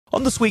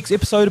On this week's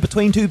episode of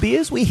Between Two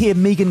Beers, we hear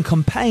Megan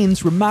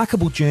Compain's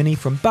remarkable journey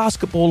from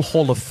Basketball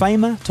Hall of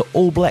Famer to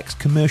All Blacks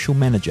commercial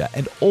manager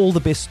and all the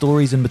best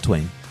stories in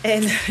between.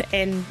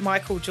 And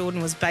Michael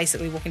Jordan was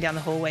basically walking down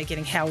the hallway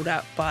getting held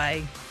up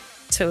by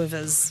two of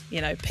his,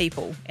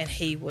 people, and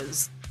he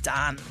was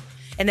done.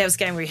 And that was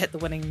the game where he hit the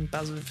winning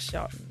buzzer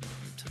shot and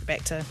took it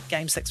back to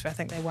Game 6 where I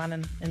think they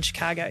won in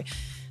Chicago.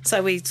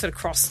 So we sort of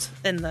crossed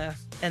in the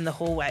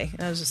hallway,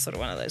 and it was just sort of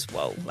one of those,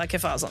 whoa, like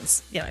if I was on,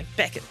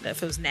 if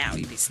it was now,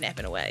 you'd be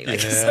snapping away, on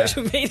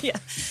social media.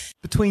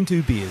 Between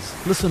Two Beers.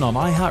 Listen on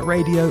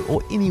iHeartRadio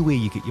or anywhere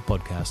you get your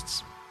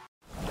podcasts.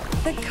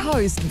 The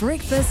Coast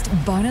Breakfast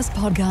Bonus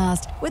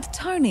Podcast with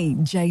Tony,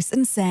 Jace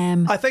and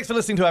Sam. Hi, thanks for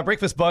listening to our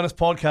Breakfast Bonus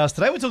Podcast.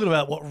 Today we're talking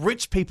about what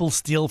rich people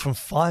steal from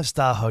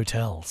five-star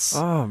hotels.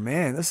 Oh,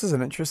 man, this is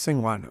an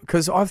interesting one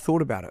because I've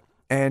thought about it,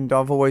 and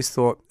I've always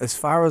thought as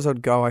far as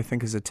I'd go, I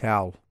think, is a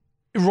towel.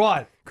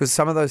 Right. Because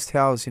some of those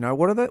towels,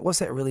 what's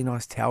that really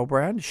nice towel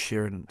brand?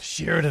 Sheridan.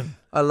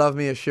 I love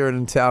me a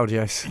Sheridan towel,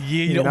 Jace.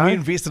 Yeah, we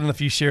invested in a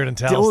few Sheridan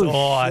towels.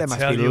 That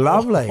must be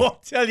lovely. I'll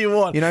tell you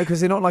what. Because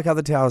they're not like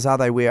other towels, are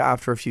they? Where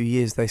after a few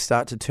years they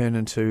start to turn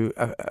into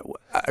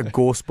a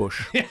gorse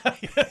bush. Yeah,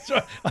 that's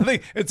right. I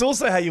think it's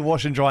also how you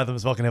wash and dry them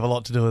as well can have a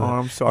lot to do with it. Oh,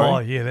 I'm sorry. Oh,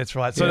 yeah, that's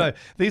right. So no,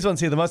 these ones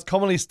here, the most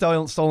commonly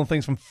stolen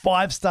things from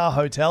five-star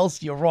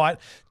hotels. You're right.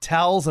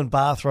 Towels and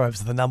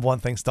bathrobes are the number one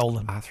thing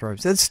stolen.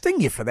 Bathrobes. They'd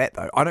sting you for that,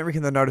 though. I don't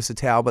reckon they notice a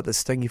towel, but they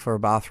sting you for a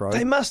bathrobe.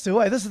 They must do.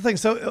 This is the thing.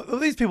 So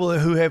these people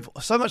who have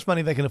so much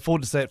money they can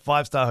afford to stay at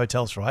five-star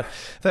hotels, right?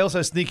 They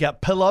also sneak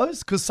out pillows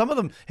because some of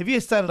them, have you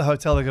stayed at a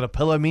hotel they've got a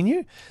pillow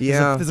menu?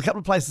 Yeah. There's a couple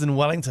of places in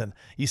Wellington.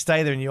 You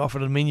stay there and you offer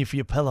a menu for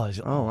your pillows.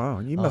 Oh, wow.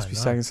 You must be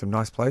staying in some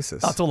nice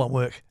places. That's all on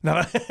work.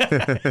 No.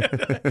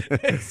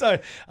 So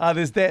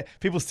there's that.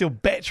 People steal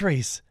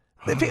batteries.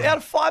 Out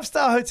of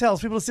five-star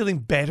hotels, people are stealing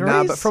batteries.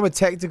 No, but from a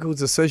tactical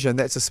decision,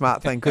 that's a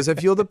smart thing. Because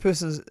if you're the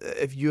person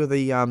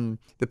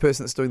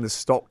that's doing the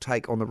stock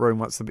take on the room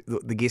once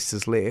the guest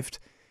has left,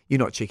 you're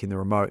not checking the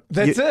remote.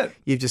 That's it.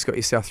 You've just got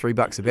yourself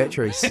 $3 of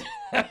batteries.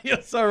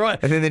 You're so right.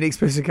 And then the next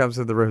person comes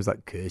to the room and is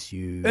like, curse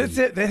you. That's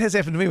it. That has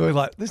happened to me. We're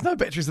like, there's no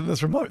batteries in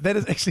this remote. That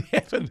has actually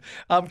happened.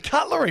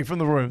 Cutlery from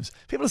the rooms.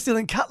 People are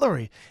stealing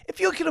cutlery. If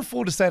you can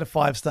afford to stay at a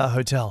five-star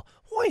hotel,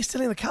 why are you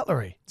stealing the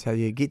cutlery? That's how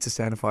you get to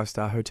stay in a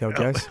five-star hotel,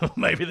 Jace.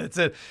 Maybe that's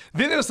it.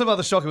 Then there are some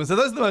other shocking ones. So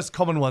those are the most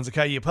common ones,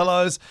 okay? Your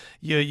pillows,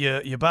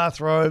 your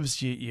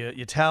bathrobes,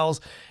 your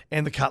towels,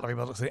 and the cutlery,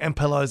 and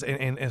pillows,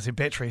 and some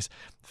batteries.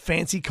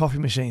 Fancy coffee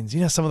machines.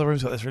 Some of the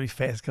rooms got this really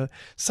fast.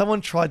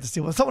 Someone tried to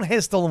steal one. Someone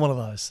has stolen one of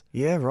those.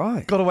 Yeah,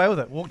 right. Got away with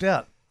it. Walked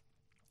out.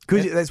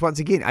 Because that's once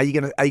again, are you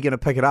gonna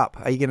pick it up?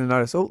 Are you gonna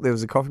notice? Oh, there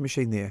was a coffee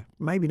machine there.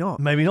 Maybe not.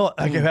 Maybe not.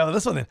 Okay, how about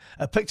this one then?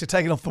 A picture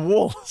taken off the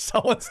wall.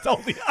 Someone stole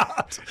the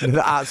art.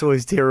 The art's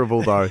always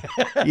terrible though.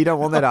 You don't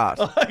want that art.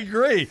 I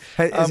agree.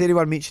 Is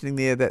anyone mentioning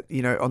there that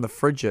on the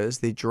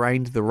fridges they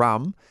drained the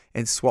rum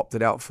and swapped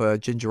it out for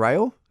ginger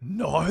ale?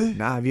 No.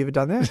 Nah, have you ever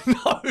done that?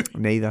 No.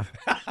 Neither.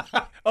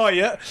 Oh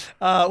yeah.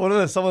 What are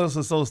those? Someone else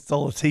stole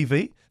a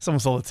TV. Someone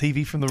stole a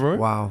TV from the room.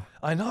 Wow.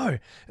 I know.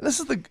 This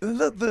is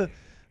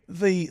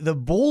the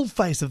bald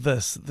face of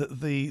this,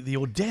 the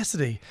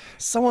audacity.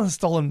 Someone has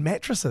stolen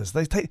mattresses.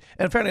 And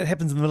apparently it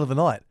happens in the middle of the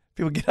night.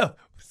 People get up,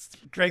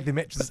 drag their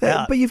mattresses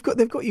out. But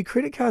they've got your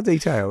credit card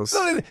details.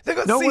 No, they've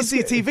got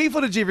CCTV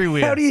footage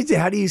everywhere. How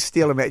do you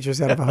steal a mattress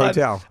out of a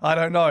hotel? I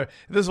don't know.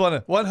 This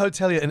one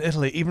hotelier in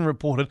Italy even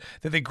reported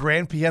that their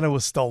grand piano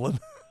was stolen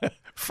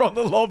from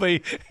the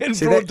lobby in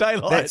broad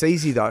daylight. That's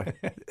easy though.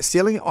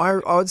 Stealing, I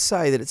would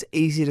say that it's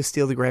easier to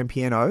steal the grand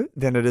piano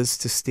than it is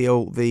to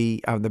steal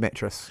the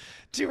mattress.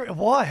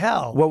 Why?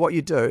 How? Well, what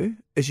you'd do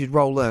is you'd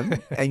roll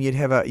in and you'd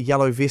have a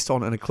yellow vest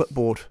on and a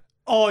clipbost.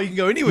 Oh, you can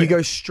go anywhere. You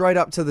go straight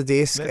up to the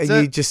desk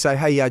you just say,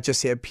 hey,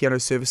 just had piano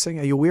servicing.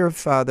 Are you aware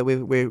of that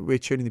we're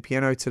tuning the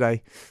piano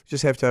today?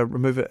 Just have to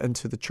remove it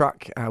into the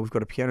truck. We've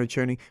got a piano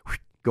tuning.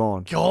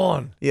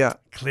 Gone. Yeah.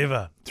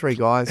 Clever. 3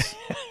 guys.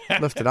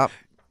 Lift it up.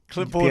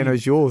 Clipboard.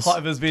 Piano's yours.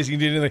 High-vis vest, you can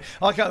do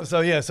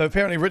anything. So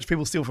apparently rich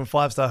people steal from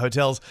five-star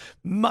hotels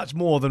much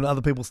more than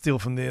other people steal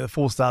from the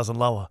 4 stars and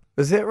lower.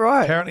 Is that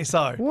right? Apparently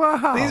so.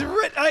 Wow. These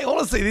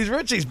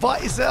richies,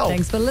 bite yourself.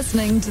 Thanks for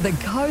listening to the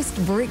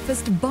Coast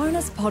Breakfast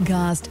Bonus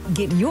Podcast.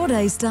 Get your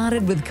day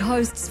started with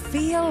Coast's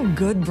Feel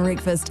Good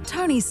Breakfast.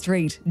 Tony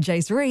Street,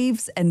 Jace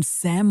Reeves and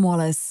Sam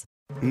Wallace.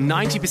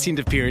 90%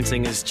 of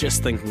parenting is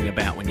just thinking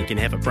about when you can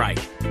have a break.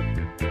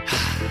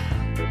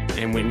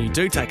 And when you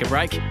do take a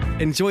break,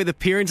 enjoy the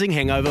Parenting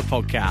Hangover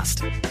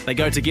podcast. They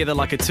go together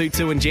like a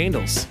tutu and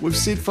jandals. We've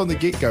said from the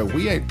get-go,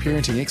 we ain't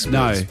parenting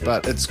experts,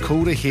 but it's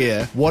cool to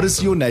hear, what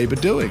is your neighbour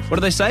doing? What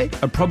do they say?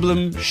 A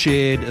problem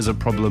shared is a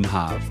problem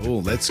halved.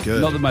 Oh, that's good.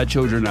 Not that my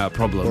children are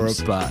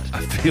problems, but I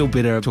feel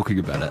better talking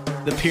about it.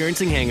 The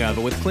Parenting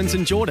Hangover with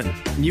Clinton Jordan.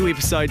 New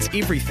episodes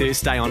every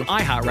Thursday on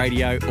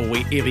iHeartRadio or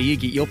wherever you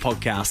get your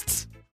podcasts.